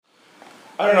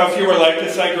I don't know if you were like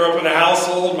this. I grew up in a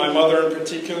household, my mother in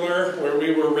particular, where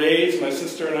we were raised, my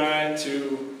sister and I,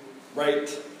 to write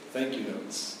thank you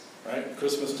notes. Right?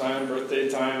 Christmas time, birthday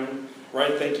time,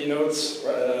 write thank you notes.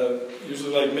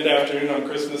 Usually like mid-afternoon on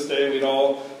Christmas Day, we'd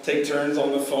all take turns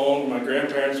on the phone. My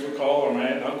grandparents would call, or my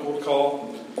aunt and uncle would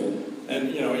call.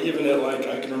 And, even at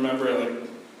I can remember at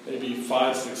maybe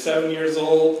 5, 6, 7 years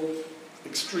old,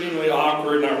 extremely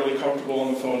awkward, not really comfortable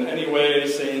on the phone anyway,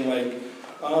 saying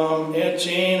Aunt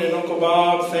Jane and Uncle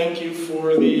Bob, thank you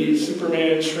for the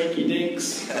Superman Shrinky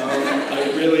Dinks.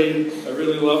 I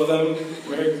really love them.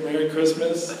 Merry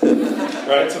Christmas.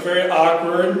 Right, so very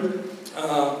awkward.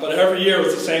 But every year it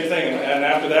was the same thing. And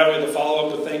after that we had to follow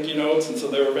up with thank you notes. And so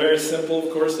they were very simple,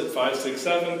 of course, at 5, 6,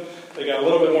 7. They got a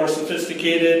little bit more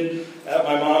sophisticated. At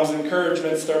my mom's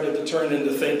encouragement, started to turn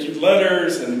into thank you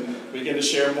letters. And began to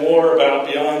share more about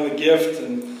beyond the gift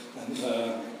and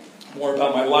more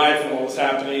about my life and what was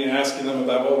happening, and asking them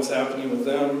about what was happening with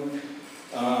them.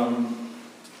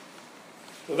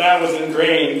 So that was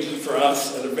ingrained for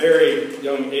us at a very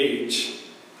young age.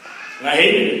 And I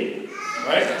hated it,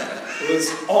 right? It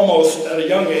was almost, at a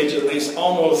young age at least,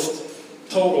 almost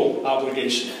total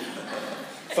obligation.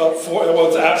 I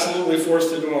was absolutely forced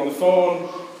to do it on the phone.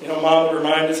 Mom would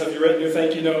remind us, have you written your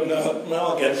thank you note? No,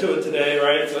 I'll get to it today,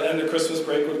 right? So the end of Christmas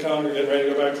break would come, we're getting ready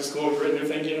to go back to school. Have you written your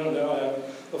thank you note? No, I haven't.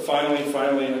 But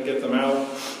finally, I'd get them out.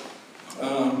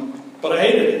 But I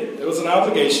hated it. It was an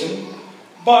obligation.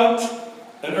 But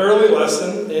an early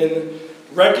lesson in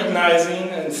recognizing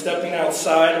and stepping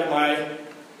outside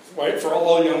of for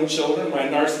all young children, my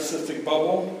narcissistic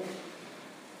bubble.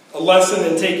 A lesson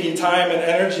in taking time and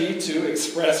energy to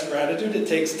express gratitude. It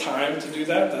takes time to do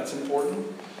that. That's important.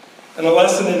 And a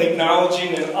lesson in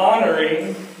acknowledging and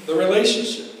honoring the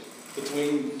relationship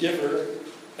between giver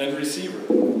and receiver.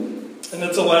 And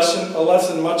it's a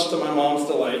lesson much to my mom's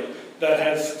delight that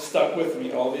has stuck with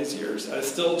me all these years. I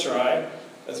still try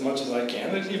as much as I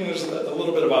can. There's a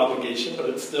little bit of obligation, but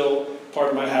it's still part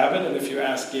of my habit. And if you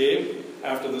ask Gabe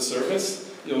after the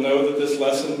service, you'll know that this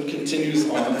lesson continues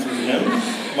on through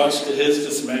him, much to his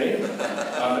dismay.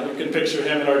 You can picture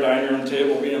him at our dining room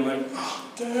table being like, "Oh,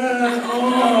 Dad,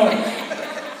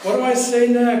 what do I say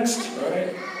next?"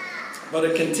 Right? But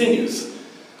it continues.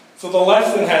 So the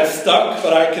lesson has stuck,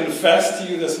 but I confess to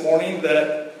you this morning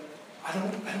that I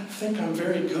don't think I'm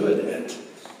very good at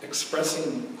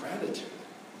expressing gratitude.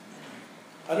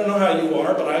 I don't know how you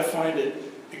are, but I find it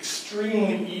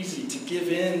extremely easy to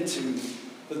give in to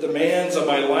the demands of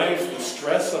my life, the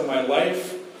stress of my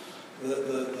life,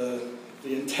 the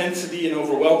intensity and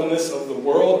overwhelmedness of the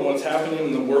world and what's happening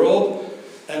in the world,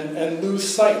 and lose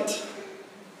sight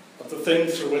of the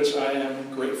things for which I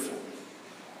am grateful.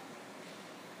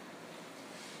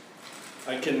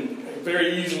 I can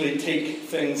very easily take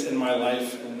things in my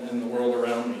life and the world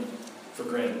around me for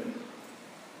granted.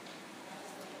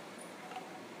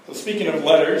 So speaking of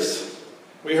letters,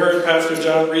 we heard Pastor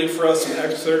John read for us an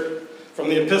excerpt from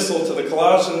the epistle to the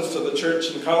Colossians to the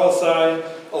church in Colossae,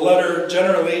 a letter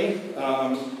generally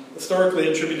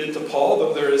historically attributed to Paul,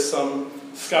 though there is some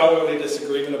scholarly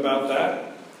disagreement about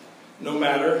that. No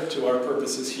matter to our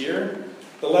purposes here.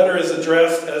 The letter is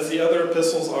addressed, as the other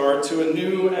epistles are, to a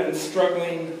new and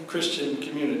struggling Christian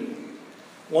community.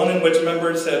 One in which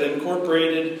members had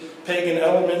incorporated pagan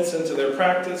elements into their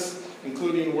practice,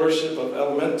 including worship of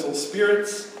elemental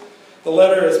spirits. The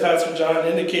letter, as Pastor John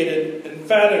indicated,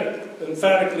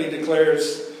 emphatically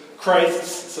declares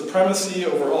Christ's supremacy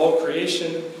over all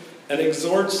creation and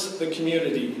exhorts the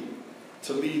community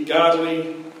to lead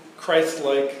godly,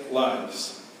 Christ-like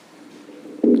lives.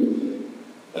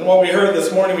 And what we heard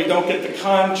this morning, we don't get the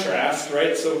contrast,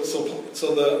 right? So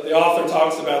the author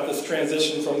talks about this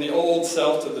transition from the old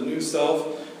self to the new self,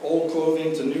 old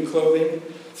clothing to new clothing.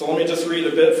 So let me just read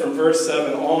a bit from verse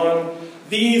 7 on.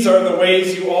 These are the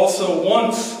ways you also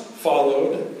once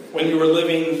followed when you were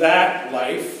living that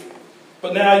life.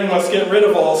 But now you must get rid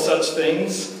of all such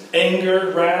things: anger,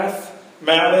 wrath,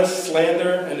 malice,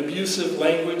 slander, and abusive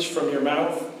language from your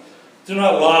mouth. Do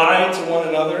not lie to one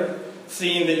another,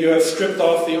 seeing that you have stripped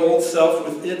off the old self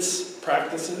with its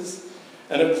practices,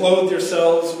 and have clothed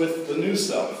yourselves with the new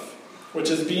self, which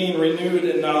is being renewed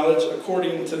in knowledge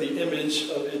according to the image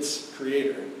of its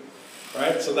creator.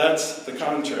 Right? So that's the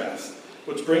contrast.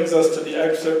 Which brings us to the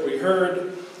excerpt we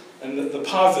heard, and the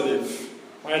positive,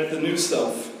 right? The new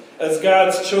self. As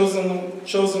God's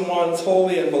chosen ones,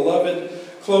 holy and beloved,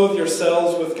 clothe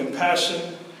yourselves with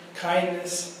compassion,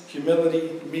 kindness,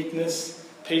 humility, meekness,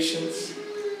 patience.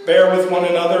 Bear with one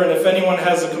another, and if anyone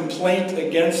has a complaint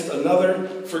against another,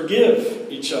 forgive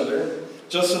each other.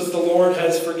 Just as the Lord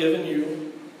has forgiven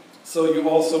you, so you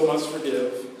also must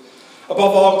forgive.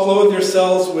 Above all, clothe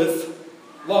yourselves with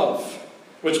love,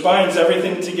 which binds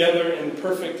everything together in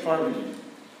perfect harmony.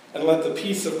 And let the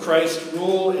peace of Christ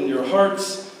rule in your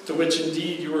hearts, to which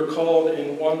indeed you were called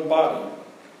in one body.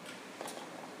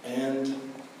 And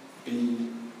be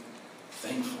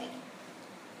thankful.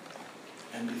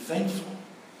 And be thankful.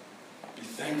 Be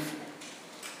thankful.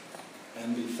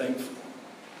 And be thankful.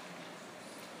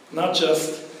 Not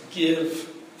just give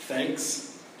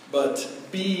thanks, but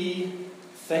be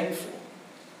thankful.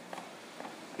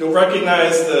 You'll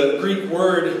recognize the Greek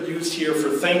word used here for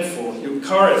thankful,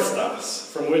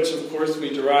 eucharistos, from which, of course, we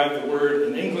derive the word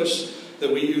in English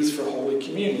that we use for Holy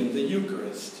Communion, the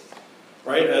Eucharist.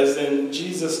 Right? As in,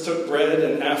 Jesus took bread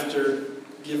and after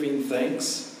giving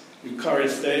thanks,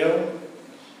 eucharisteo,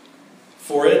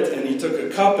 for it, and he took a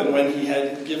cup, and when he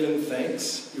had given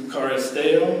thanks,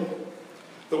 eucharisteo.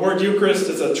 The word Eucharist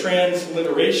is a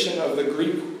transliteration of the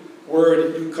Greek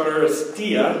word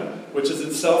Eucharistia, which is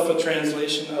itself a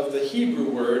translation of the Hebrew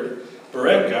word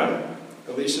bereka.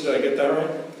 Alicia, did I get that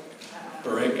right?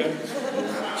 Bereka.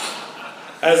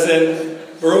 As in,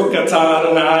 Baruch atah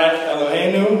Adonai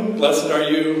Eloheinu, blessed are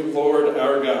you, Lord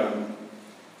our God.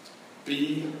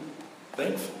 Be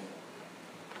thankful.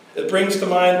 It brings to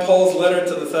mind Paul's letter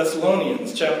to the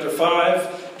Thessalonians, chapter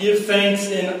 5. Give thanks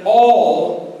in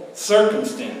all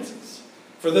circumstances,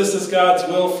 for this is God's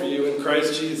will for you in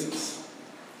Christ Jesus.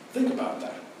 Think about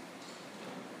that.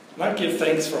 Not give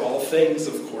thanks for all things,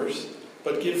 of course,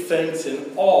 but give thanks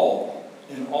in all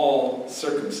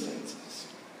circumstances.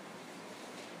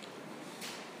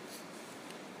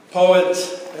 Poet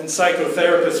and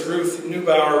psychotherapist Ruth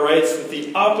Neubauer writes that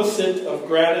the opposite of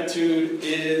gratitude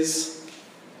is,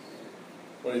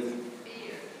 what do you think?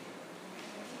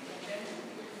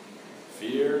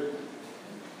 Fear.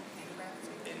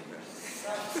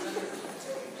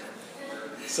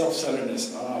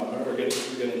 Self-centeredness. Oh, we're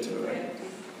getting into it,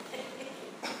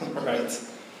 right? All right.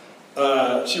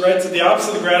 She writes that the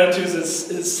opposite of gratitude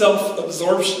is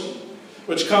self-absorption,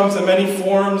 which comes in many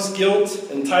forms: guilt,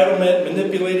 entitlement,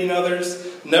 manipulating others,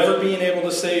 never being able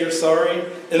to say you're sorry,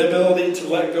 inability to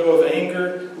let go of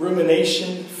anger,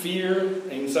 rumination, fear,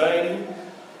 anxiety.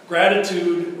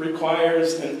 Gratitude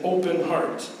requires an open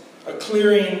heart, a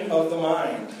clearing of the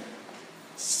mind,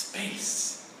 space.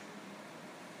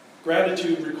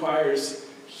 Gratitude requires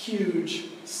huge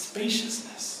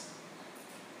spaciousness.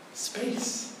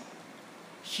 Space.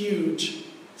 Huge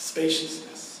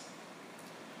spaciousness.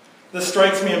 This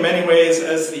strikes me in many ways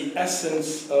as the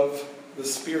essence of the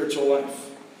spiritual life.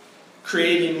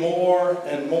 Creating more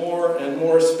and more and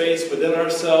more space within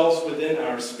ourselves, within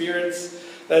our spirits.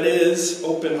 That is,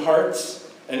 open hearts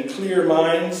and clear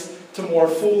minds to more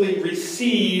fully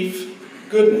receive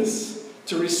goodness.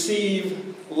 To receive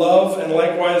love, and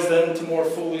likewise then to more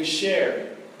fully share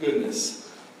goodness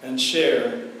and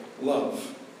share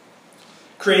love.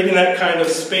 Creating that kind of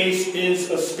space is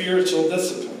a spiritual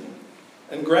discipline,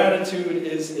 and gratitude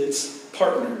is its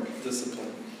partner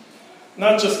discipline.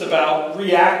 Not just about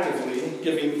reactively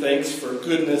giving thanks for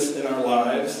goodness in our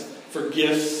lives, for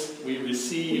gifts we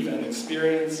receive and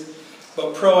experience,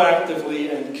 but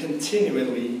proactively and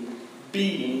continually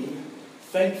being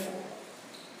thankful.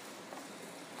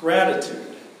 Gratitude.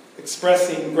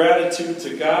 Expressing gratitude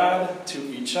to God, to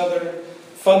each other,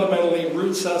 fundamentally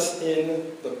roots us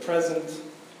in the present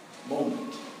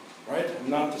moment. Right? I'm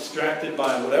not distracted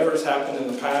by whatever's happened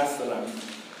in the past that I'm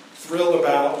thrilled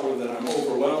about, or that I'm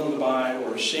overwhelmed by,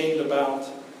 or ashamed about.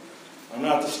 I'm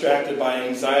not distracted by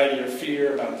anxiety or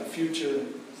fear about the future.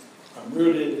 I'm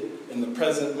rooted in the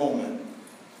present moment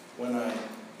when I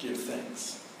give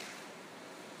thanks.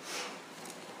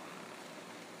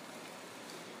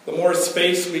 The more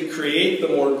space we create, the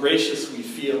more gracious we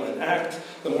feel and act.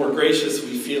 The more gracious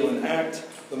we feel and act,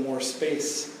 the more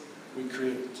space we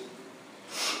create.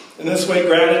 In this way,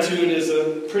 gratitude is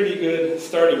a pretty good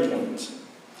starting point.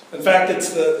 In fact, it's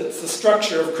the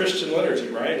structure of Christian liturgy,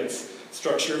 right? It's the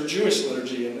structure of Jewish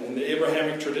liturgy and the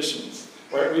Abrahamic traditions.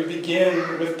 Right? We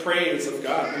begin with praise of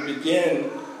God. We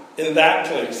begin in that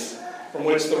place from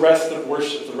which the rest of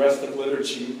worship, the rest of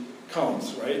liturgy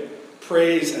comes, right?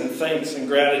 Praise and thanks and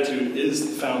gratitude is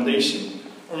the foundation.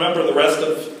 Remember the rest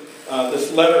of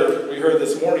this letter we heard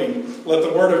this morning. Let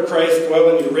the word of Christ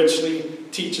dwell in you richly.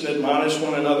 Teach and admonish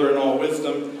one another in all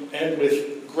wisdom, and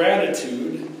with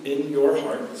gratitude in your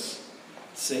hearts.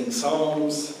 Sing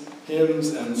psalms, hymns,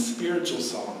 and spiritual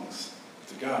songs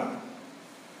to God.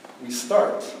 We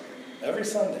start every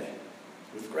Sunday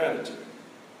with gratitude.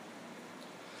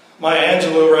 Maya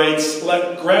Angelou writes,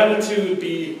 let gratitude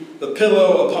be the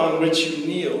pillow upon which you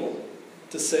kneel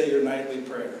to say your nightly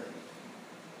prayer.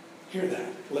 Hear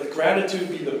that. Let gratitude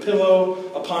be the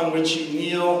pillow upon which you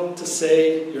kneel to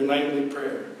say your nightly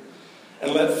prayer.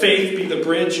 And let faith be the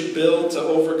bridge you build to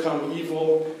overcome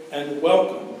evil and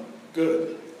welcome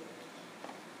good.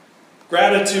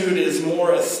 Gratitude is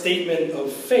more a statement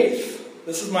of faith.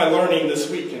 This is my learning this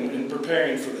week in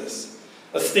preparing for this.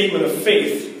 A statement of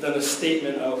faith than a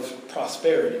statement of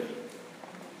prosperity.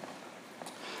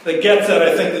 That gets at,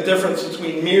 I think, the difference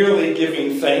between merely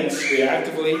giving thanks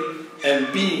reactively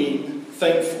and being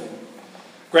thankful.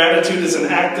 Gratitude is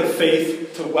an act of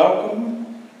faith to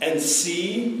welcome and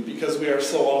see, because we are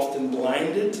so often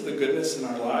blinded to the goodness in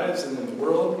our lives and in the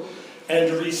world,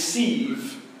 and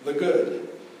receive the good,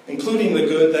 including the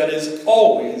good that is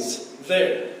always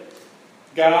there.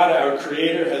 God, our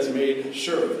Creator, has made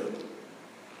sure of it.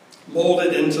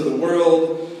 Molded into the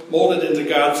world, molded into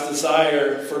God's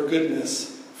desire for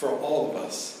goodness for all of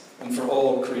us and for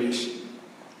all of creation.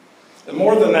 And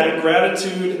more than that,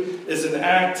 gratitude is an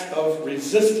act of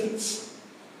resistance.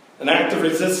 An act of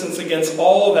resistance against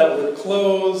all that would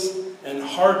close and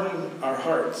harden our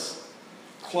hearts,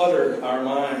 clutter our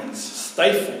minds,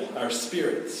 stifle our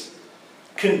spirits,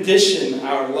 condition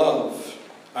our love,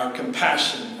 our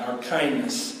compassion, our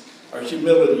kindness, our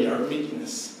humility, our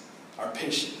meekness, our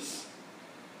patience.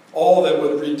 All that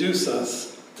would reduce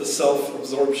us to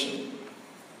self-absorption.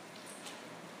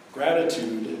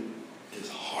 Gratitude is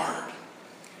hard.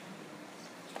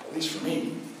 At least for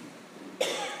me.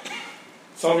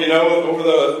 Some of you know, over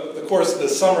the course of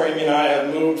this summer, Amy and I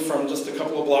have moved from just a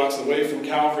couple of blocks away from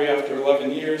Calvary after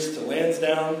 11 years to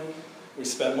Lansdowne. We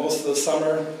spent most of the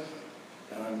summer,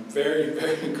 and I'm very,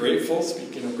 very grateful,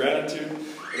 speaking of gratitude,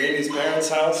 at Amy's parents'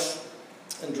 house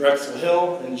in Drexel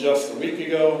Hill. And just a week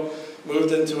ago,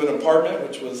 moved into an apartment,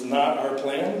 which was not our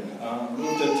plan.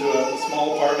 Moved into a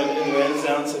small apartment in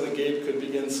Lansdowne so that Gabe could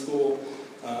begin school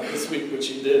this week, which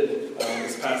he did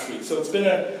this past week. So it's been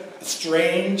a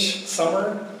strange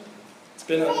summer. It's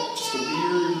been just a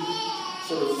weird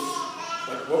sort of,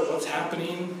 like, what's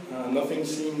happening? Nothing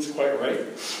seems quite right.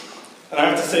 And I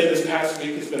have to say, this past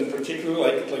week has been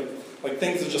particularly like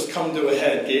things have just come to a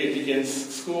head. Gabe begins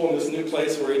school in this new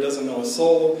place where he doesn't know a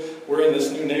soul. We're in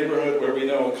this new neighborhood where we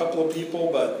know a couple of people,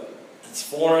 but it's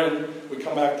foreign. We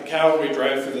come back to Calvary, we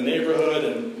drive through the neighborhood,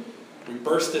 and we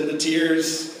burst into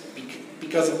tears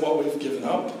because of what we've given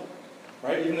up,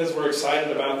 right? Even as we're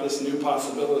excited about this new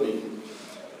possibility.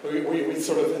 We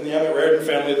sort of, in the Emmett-Rardin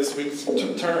family this week,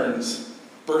 took turns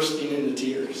bursting into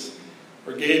tears.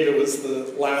 For Gabe, it was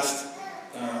the last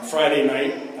Friday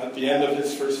night at the end of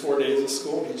his first 4 days of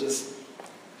school. He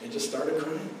just started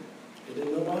crying. He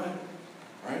didn't know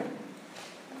why, right?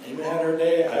 Amy had her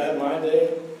day, I had my day.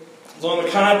 It was in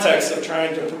the context of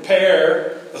trying to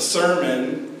prepare a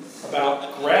sermon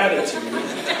about gratitude.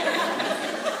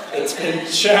 It's been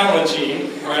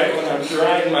challenging, right, when I'm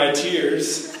drying my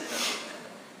tears.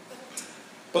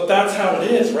 But that's how it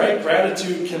is, right?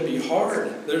 Gratitude can be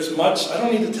hard. There's much, I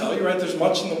don't need to tell you, right? There's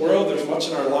much in the world, there's much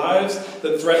in our lives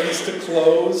that threatens to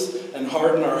close and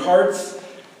harden our hearts,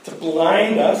 to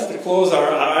blind us, to close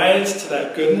our eyes to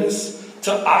that goodness,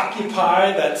 to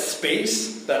occupy that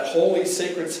space, that holy,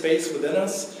 sacred space within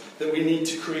us that we need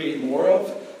to create more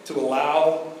of, to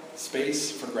allow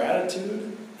space for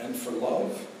gratitude and for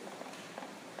love.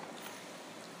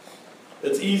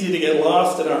 It's easy to get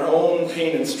lost in our own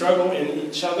pain and struggle, in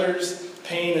each other's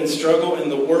pain and struggle, in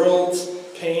the world's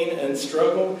pain and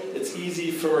struggle. It's easy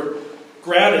for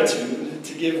gratitude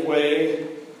to give way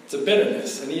to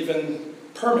bitterness, and even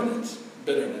permanent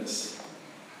bitterness.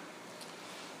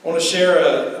 I want to share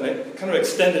a kind of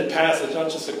extended passage,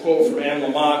 not just a quote from Anne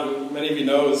Lamott, who many of you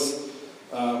knows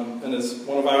and is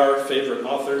one of our favorite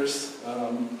authors.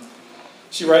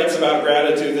 She writes about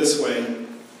gratitude this way.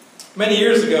 Many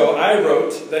years ago, I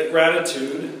wrote that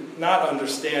gratitude, not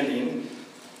understanding,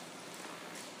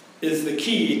 is the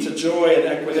key to joy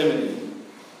and equanimity.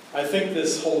 I think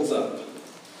this holds up.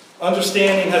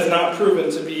 Understanding has not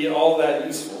proven to be all that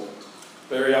useful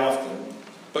very often.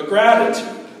 But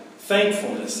gratitude,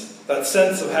 thankfulness, that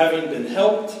sense of having been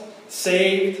helped,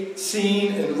 saved,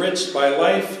 seen, enriched by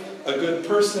life, a good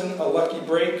person, a lucky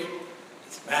break,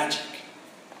 it's magic.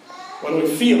 When we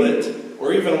feel it,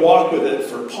 or even walk with it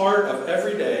for part of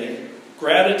every day,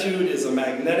 gratitude is a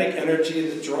magnetic energy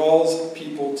that draws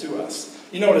people to us.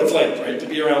 You know what it's like, right? To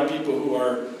be around people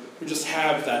who just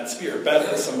have that spirit.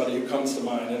 Beth is somebody who comes to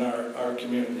mind in our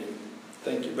community.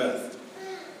 Thank you, Beth.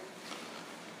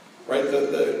 Right?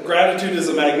 The gratitude is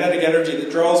a magnetic energy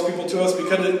that draws people to us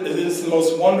because it is the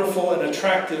most wonderful and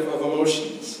attractive of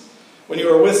emotions. When you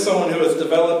are with someone who has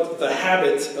developed the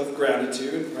habit of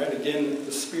gratitude, right? Again,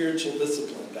 the spiritual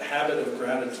discipline, the habit of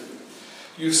gratitude.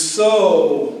 You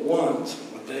so want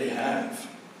what they have.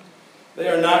 They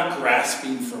are not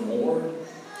grasping for more.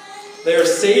 They are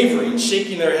savoring,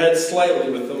 shaking their heads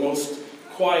slightly with the most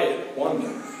quiet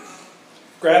wonder.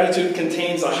 Gratitude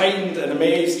contains a heightened and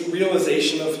amazed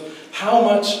realization of how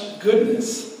much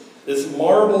goodness is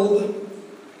marbled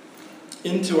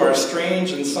into our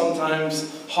strange and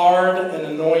sometimes hard and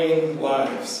annoying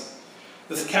lives.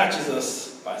 This catches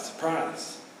us by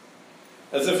surprise.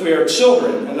 As if we are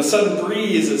children and a sudden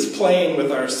breeze is playing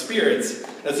with our spirits,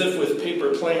 as if with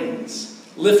paper planes,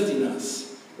 lifting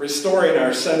us, restoring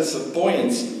our sense of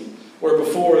buoyancy, where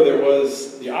before there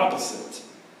was the opposite,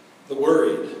 the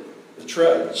worried, the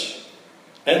trudge,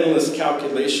 endless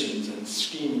calculations and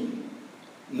scheming,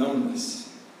 numbness.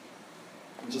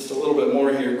 And just a little bit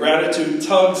more here. Gratitude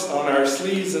tugs on our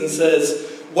sleeves and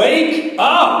says, wake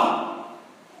up!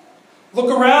 Look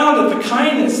around at the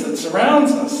kindness that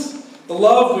surrounds us, the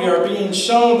love we are being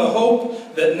shown, the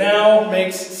hope that now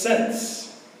makes sense.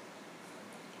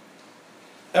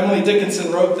 Emily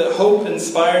Dickinson wrote that hope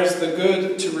inspires the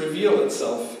good to reveal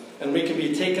itself, and we can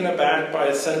be taken aback by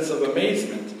a sense of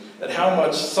amazement at how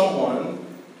much someone,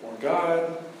 or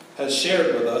God, has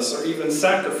shared with us or even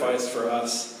sacrificed for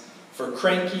us for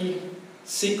cranky,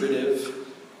 secretive,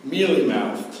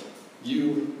 mealy-mouthed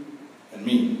you and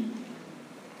me.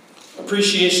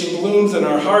 Appreciation blooms in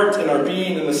our heart and our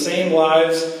being in the same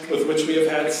lives with which we have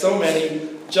had so many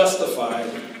justified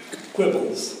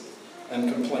quibbles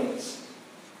and complaints.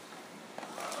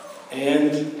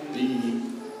 And be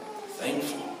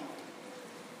thankful.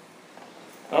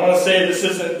 I want to say this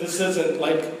isn't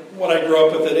like what I grew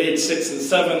up with at age 6 and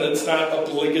 7. It's not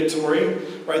obligatory,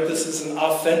 right? This is an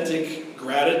authentic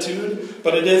gratitude,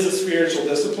 but it is a spiritual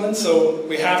discipline, so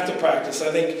we have to practice.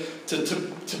 I think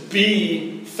to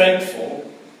be thankful,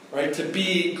 right? To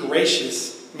be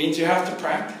gracious means you have to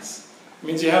practice. It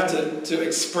means you have to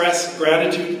express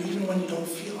gratitude even when you don't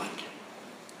feel like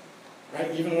it,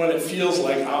 right? Even when it feels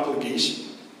like obligation,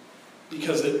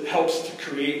 because it helps to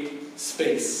create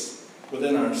space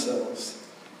within ourselves.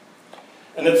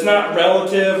 And it's not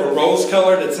relative or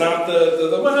rose-colored. It's not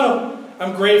well,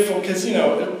 I'm grateful because,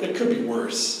 it could be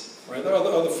worse, right? There are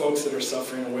other folks that are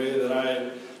suffering in a way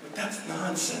that that's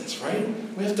nonsense, right?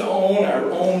 We have to own our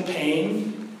own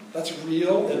pain. That's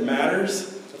real. It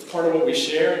matters. That's part of what we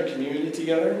share in community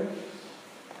together,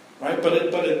 right? But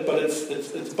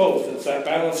it's both. It's that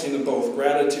balancing of both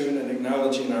gratitude and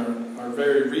acknowledging our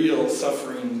very real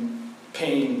suffering,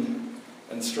 pain,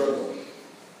 and struggle.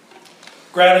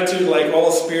 Gratitude, like all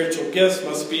spiritual gifts,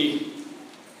 must be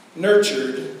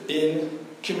nurtured in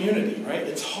community, right?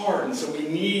 It's hard, and so we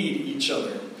need each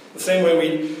other. The same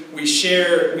way we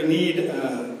share, we need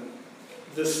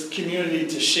this community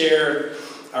to share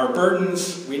our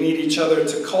burdens. We need each other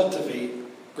to cultivate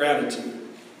gratitude,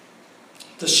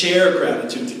 to share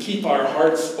gratitude, to keep our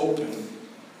hearts open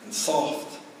and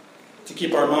soft, to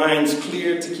keep our minds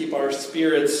clear, to keep our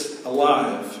spirits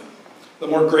alive. The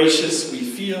more gracious we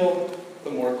feel,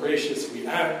 the more gracious we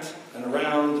act, and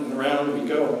around we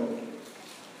go.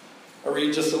 I'll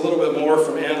read just a little bit more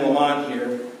from Anne Lamont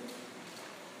here.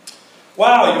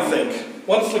 Wow, you think.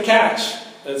 What's the catch?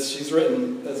 As she's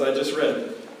written, as I just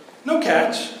read. No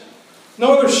catch.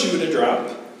 No other shoe to drop.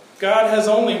 God has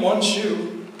only one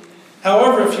shoe.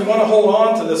 However, if you want to hold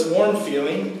on to this warm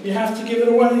feeling, you have to give it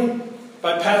away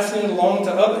by passing it along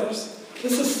to others.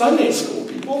 This is Sunday school,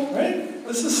 people, right?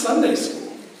 This is Sunday school.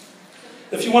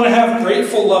 If you want to have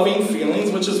grateful, loving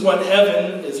feelings, which is what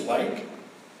heaven is like,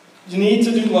 you need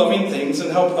to do loving things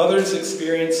and help others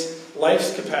experience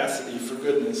life's capacity for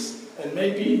goodness and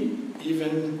maybe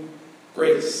even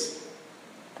grace.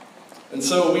 And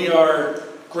so we are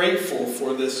grateful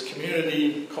for this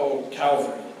community called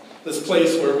Calvary, this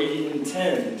place where we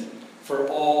intend for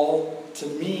all to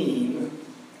mean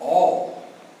all.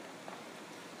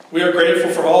 We are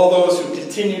grateful for all those who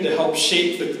continue to help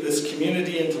shape this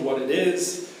community into what it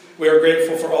is. We are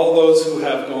grateful for all those who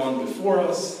have gone before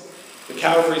us, the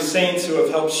Calvary saints who have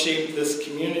helped shape this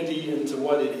community into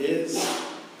what it is.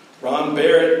 Ron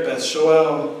Barrett, Beth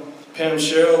Shoel, Pam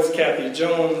Sherrills, Kathy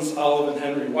Jones, Olive and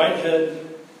Henry Whitehead,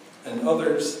 and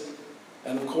others.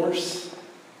 And of course,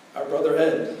 our brother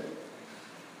Ed,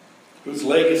 whose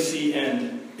legacy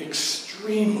and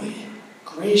extremely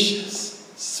gracious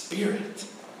spirit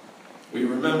we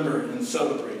remember and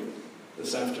celebrate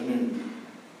this afternoon.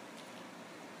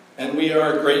 And we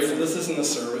are grateful. This isn't a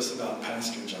service about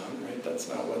Pastor John, right? That's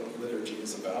not what liturgy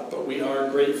is about. But we are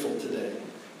grateful today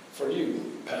for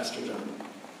you, Pastor John,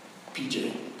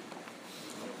 PJ,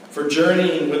 for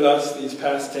journeying with us these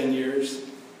past 10 years,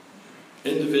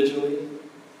 individually,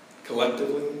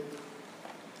 collectively.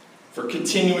 for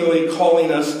continually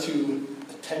calling us to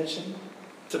attention,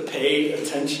 to pay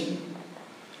attention,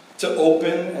 to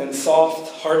open and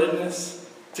soft-heartedness,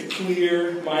 to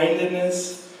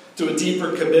clear-mindedness, to a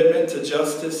deeper commitment to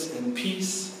justice and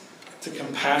peace, to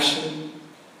compassion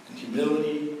and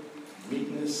humility,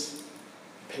 meekness,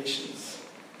 and patience,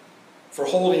 for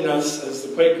holding us, as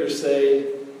the Quakers say,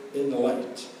 in the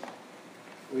light.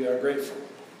 We are grateful.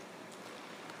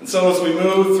 And so as we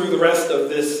move through the rest of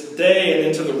this day and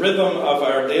into the rhythm of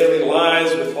our daily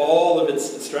lives with all of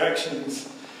its distractions,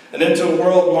 and into a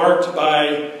world marked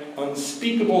by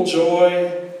unspeakable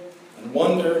joy and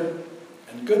wonder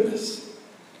and goodness,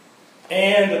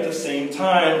 and at the same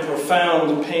time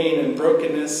profound pain and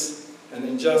brokenness and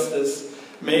injustice,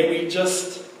 may we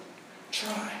just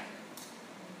try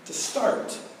to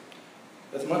start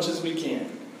as much as we can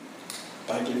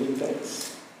by giving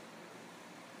thanks.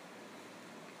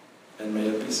 And may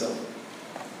it be so.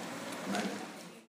 Amen.